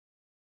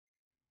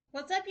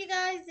What's up, you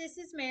guys? This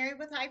is Mary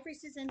with High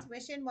Priestess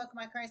Intuition. Welcome,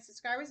 my current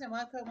subscribers, and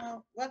welcome,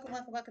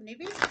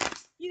 newbies.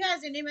 If you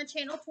guys are new to my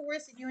channel,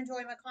 Taurus, and you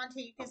enjoy my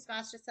content, you can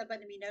smash the sub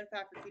button to be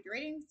notified for future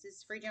readings. This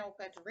is free general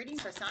collective reading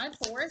for sign of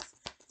Taurus.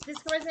 This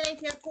can resonate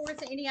if you have Taurus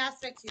in any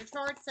aspects of your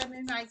chart: Sun,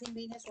 Moon, Rising,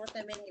 Venus, North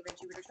Node, Midheaven,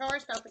 Jupiter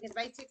chart. Start looking at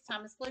the basics.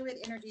 Time is fluid.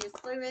 Energy is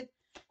fluid.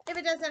 If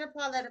it doesn't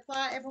apply, let it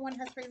apply. Everyone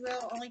has free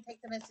will. Only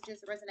take the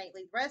messages that resonate.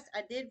 Leave the rest.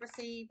 I did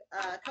receive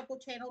a couple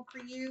channeled for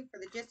you for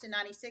the Just in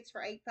 96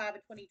 for 8/5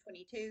 of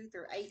 2022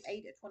 through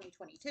 8/8 of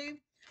 2022.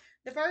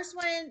 The first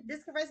one,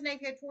 this could resonate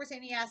if you have Taurus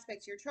any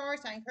aspects of your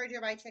charts. I encourage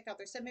everybody to check out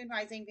their Sun, Moon,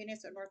 Rising,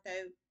 Venus, or North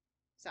Node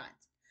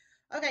signs.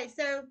 Okay,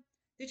 so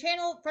the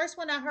channel first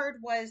one I heard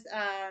was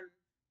a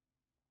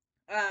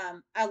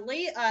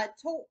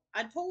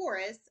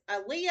Taurus, a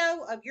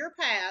Leo of your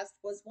past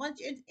was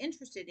once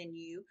interested in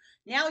you.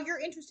 Now you're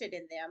interested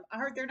in them. I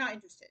heard they're not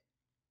interested.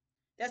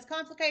 That's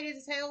complicated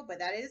as hell, but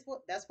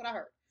that's what I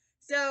heard.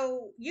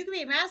 So you can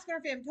be a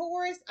masculine or femme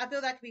Taurus. I feel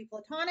that could be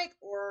platonic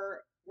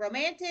or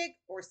romantic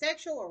or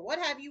sexual or what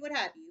have you, what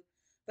have you.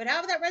 But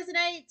however that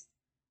resonates,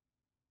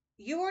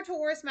 you are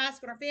Taurus,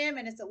 masculine or femme,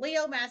 and it's a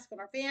Leo,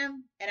 masculine or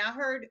femme. And I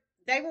heard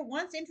they were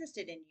once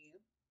interested in you.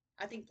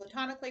 I think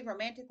platonically,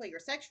 romantically, or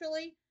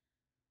sexually,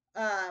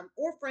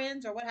 or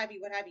friends, or what have you,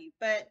 what have you.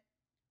 But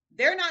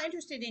they're not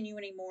interested in you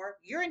anymore.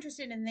 You're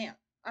interested in them.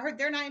 I heard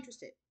they're not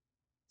interested.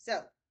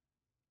 So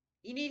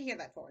you need to hear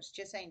that, Taurus.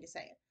 Just saying to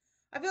say it.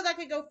 I feel that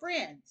could go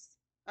friends,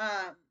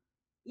 um,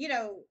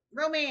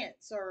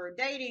 romance or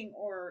dating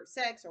or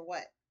sex or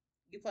what.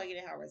 You plug it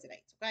in how it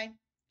resonates, okay?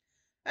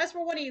 That's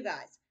for one of you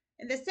guys.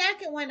 And the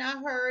second one I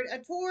heard a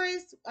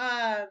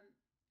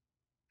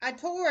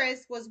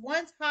Taurus was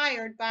once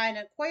hired by an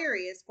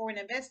Aquarius for an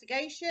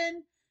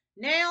investigation.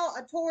 Now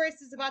a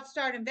Taurus is about to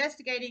start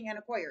investigating an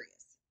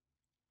Aquarius.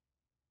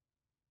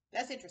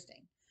 That's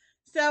interesting.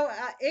 So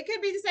it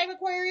could be the same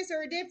Aquarius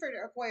or a different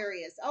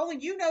Aquarius. Only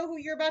you know who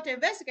you're about to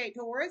investigate,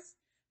 Taurus.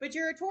 But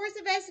you're a Taurus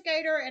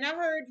investigator, and I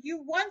heard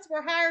you once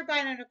were hired by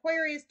an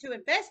Aquarius to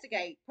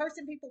investigate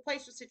person, people,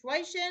 place, or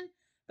situation.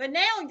 But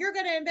now you're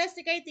going to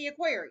investigate the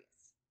Aquarius.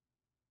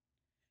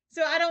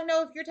 So I don't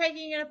know if you're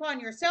taking it upon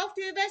yourself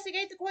to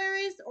investigate the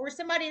Aquarius or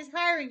somebody is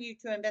hiring you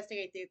to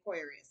investigate the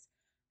Aquarius.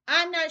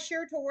 I'm not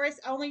sure, Taurus.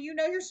 Only you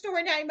know your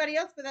story, not anybody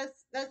else, but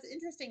that's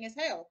interesting as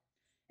hell.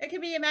 It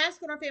could be a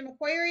masculine or female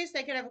Aquarius.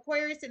 They could have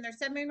Aquarius in their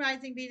Sun, Moon,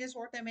 Rising, Venus,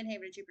 North Node,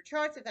 Midheaven, and Jupiter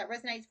charts. If that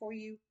resonates for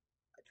you,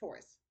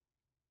 Taurus.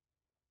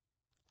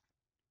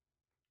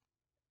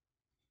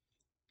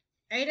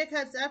 Eight of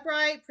Cups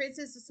upright,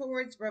 Princess of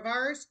Swords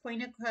reversed,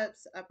 Queen of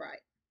Cups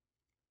upright.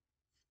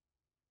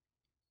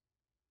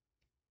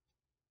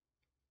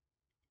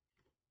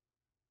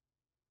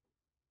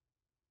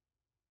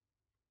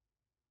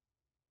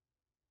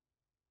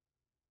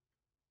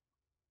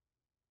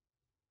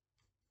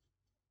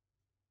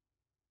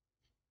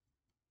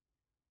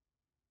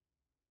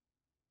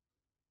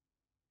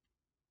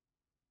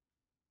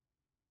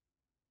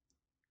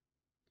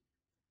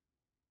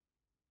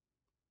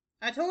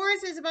 A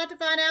Taurus is about to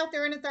find out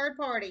they're in a third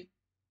party.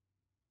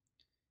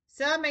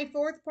 Some a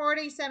fourth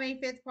party, some a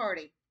fifth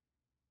party.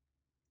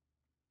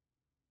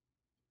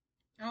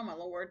 Oh my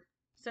lord.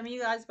 Some of you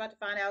guys about to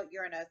find out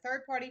you're in a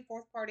third party,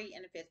 fourth party,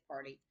 and a fifth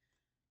party.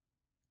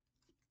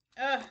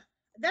 Ugh.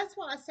 That's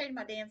why I say to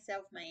my damn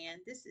self, man,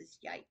 this is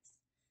yikes.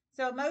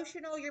 So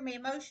emotional, you're gonna be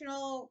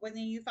emotional when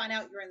you find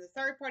out you're in the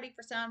third party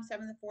for some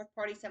in the fourth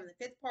party, some in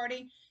the fifth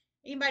party.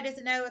 Anybody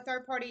doesn't know, a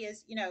third party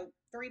is,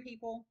 three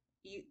people.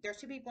 There's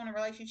two people in a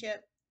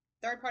relationship.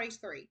 Third party's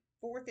three.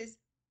 Fourth is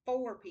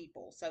four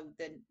people. So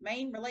the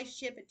main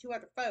relationship and two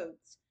other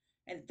folks.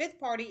 And the fifth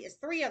party is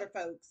three other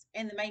folks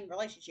and the main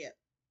relationship.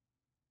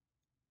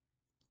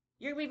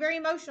 You're gonna be very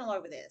emotional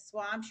over this.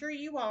 Well, I'm sure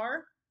you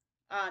are.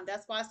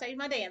 That's why I stayed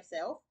my damn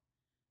self.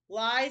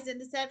 Lies and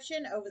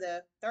deception over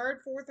the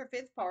third, fourth, or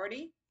fifth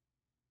party.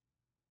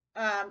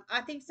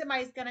 I think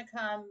somebody's going to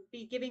come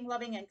be giving,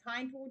 loving, and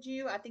kind towards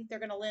you. I think they're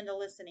going to lend a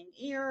listening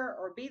ear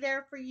or be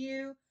there for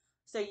you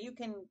so you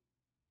can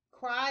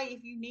cry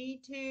if you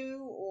need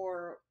to,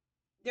 or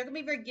they're going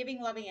to be very giving,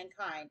 loving, and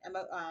kind.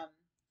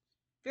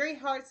 Very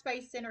heart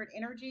space centered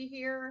energy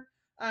here.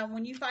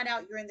 When you find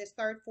out you're in this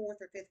third, fourth,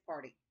 or fifth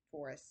party,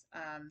 Taurus.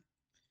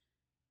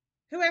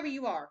 Whoever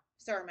you are,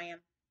 sir,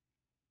 ma'am.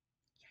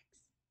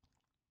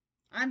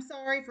 I'm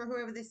sorry for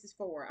whoever this is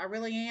for. I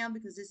really am,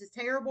 because this is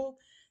terrible.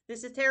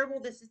 This is terrible.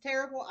 This is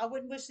terrible. I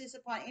wouldn't wish this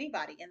upon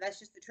anybody, and that's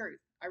just the truth.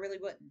 I really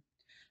wouldn't.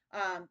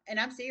 And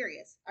I'm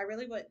serious. I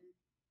really wouldn't.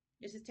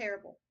 This is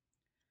terrible.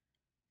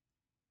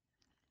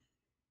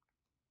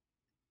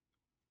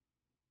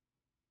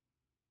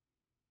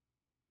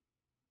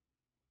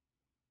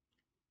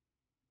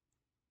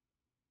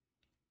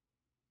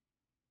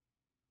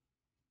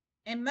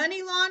 And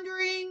money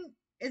laundering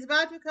is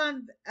about to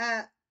become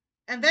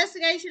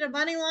investigation of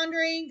money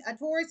laundering. A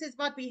Taurus is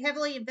about to be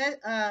heavily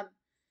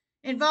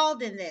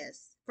involved in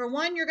this. For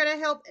one, you're going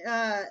to help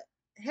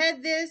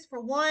head this.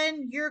 For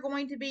one, you're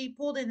going to be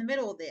pulled in the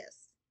middle of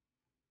this.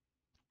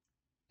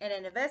 And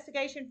an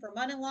investigation for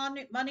money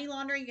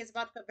laundering is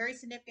about to become very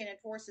significant in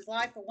Taurus's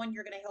life. For one,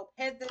 you're going to help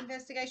head the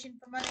investigation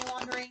for money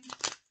laundering.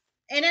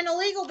 And an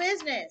illegal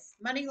business.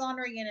 Money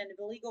laundering in an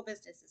illegal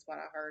business is what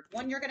I heard.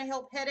 One, you're going to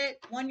help head it.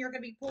 One, you're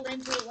going to be pulled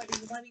into it, whether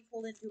you want to be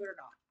pulled into it or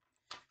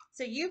not.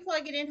 So you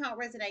plug it in how it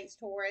resonates,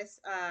 Taurus.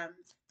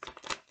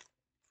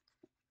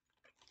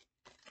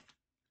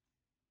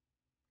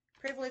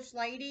 Privileged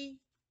lady,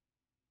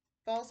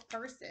 false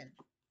person.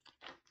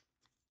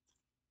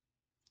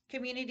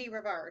 Community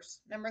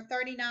reverse. Number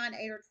 39,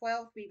 8, or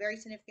 12 be very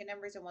significant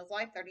numbers in one's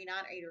life. 39,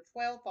 8, or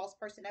 12. False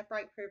person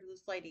upright.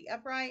 Privileged lady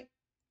upright.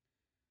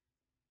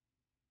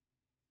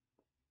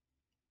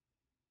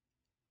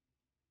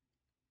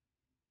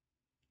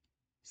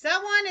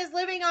 Someone is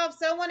living off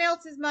someone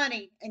else's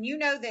money, and you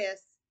know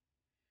this.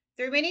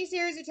 Through many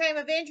series of chain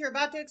events, you're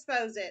about to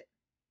expose it.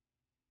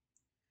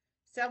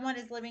 Someone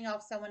is living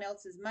off someone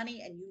else's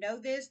money, and you know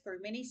this.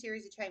 Through many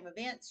series of chain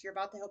events, you're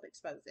about to help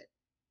expose it.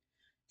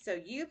 So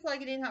you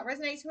plug it in how it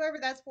resonates. Whoever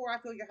that's for, I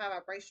feel you're high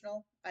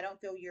vibrational. I don't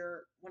feel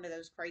you're one of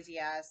those crazy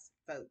ass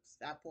folks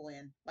that I pull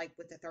in, like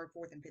with the third,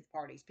 fourth, and fifth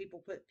parties.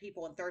 People put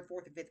people in third,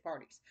 fourth, and fifth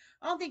parties.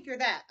 I don't think you're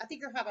that. I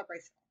think you're high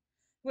vibrational.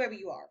 Whoever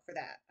you are for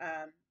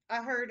that.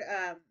 I heard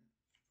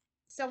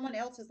someone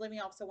else is living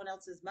off someone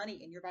else's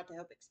money and you're about to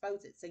help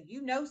expose it. So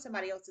you know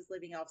somebody else is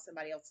living off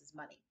somebody else's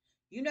money.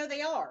 You know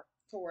they are,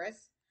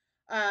 Taurus.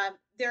 I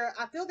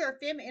feel their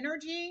femme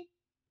energy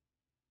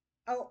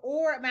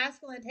or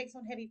masculine that takes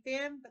on heavy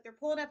femme, but they're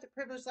pulling up the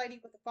privileged lady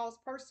with a false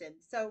person.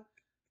 So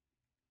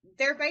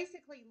they're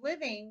basically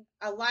living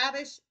a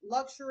lavish,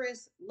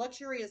 luxurious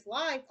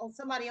life on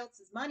somebody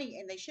else's money,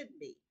 and they shouldn't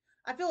be.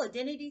 I feel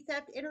identity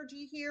theft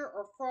energy here,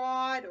 or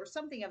fraud, or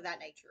something of that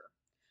nature.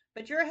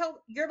 But you're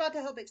about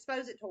to help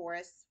expose it,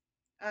 Taurus.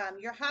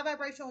 You're high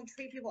vibrational and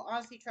treat people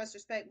honesty, trust,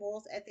 respect,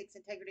 morals, ethics,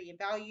 integrity, and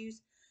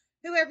values.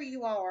 Whoever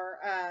you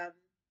are,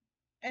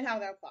 and how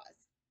that applies.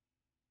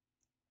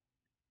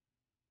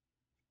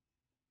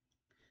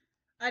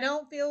 I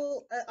don't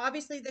feel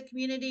obviously the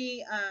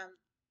community.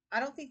 I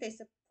don't think they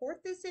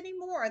support this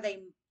anymore. Or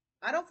they,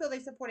 I don't feel they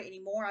support it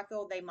anymore. I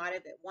feel they might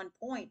have at one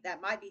point.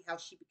 That might be how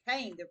she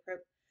became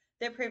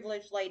the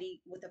privileged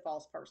lady with a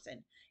false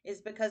person. Is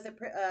because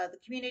the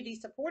community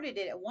supported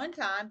it at one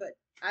time, but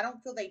I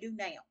don't feel they do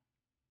now.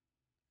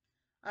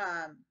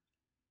 Um,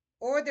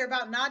 or they're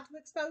about not to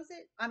expose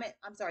it.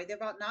 I'm sorry, they're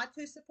about not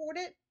to support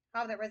it.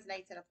 How that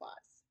resonates and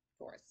applies, of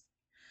course.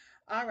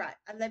 All right,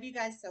 I love you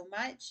guys so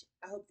much.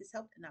 I hope this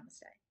helped, and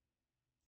namaste.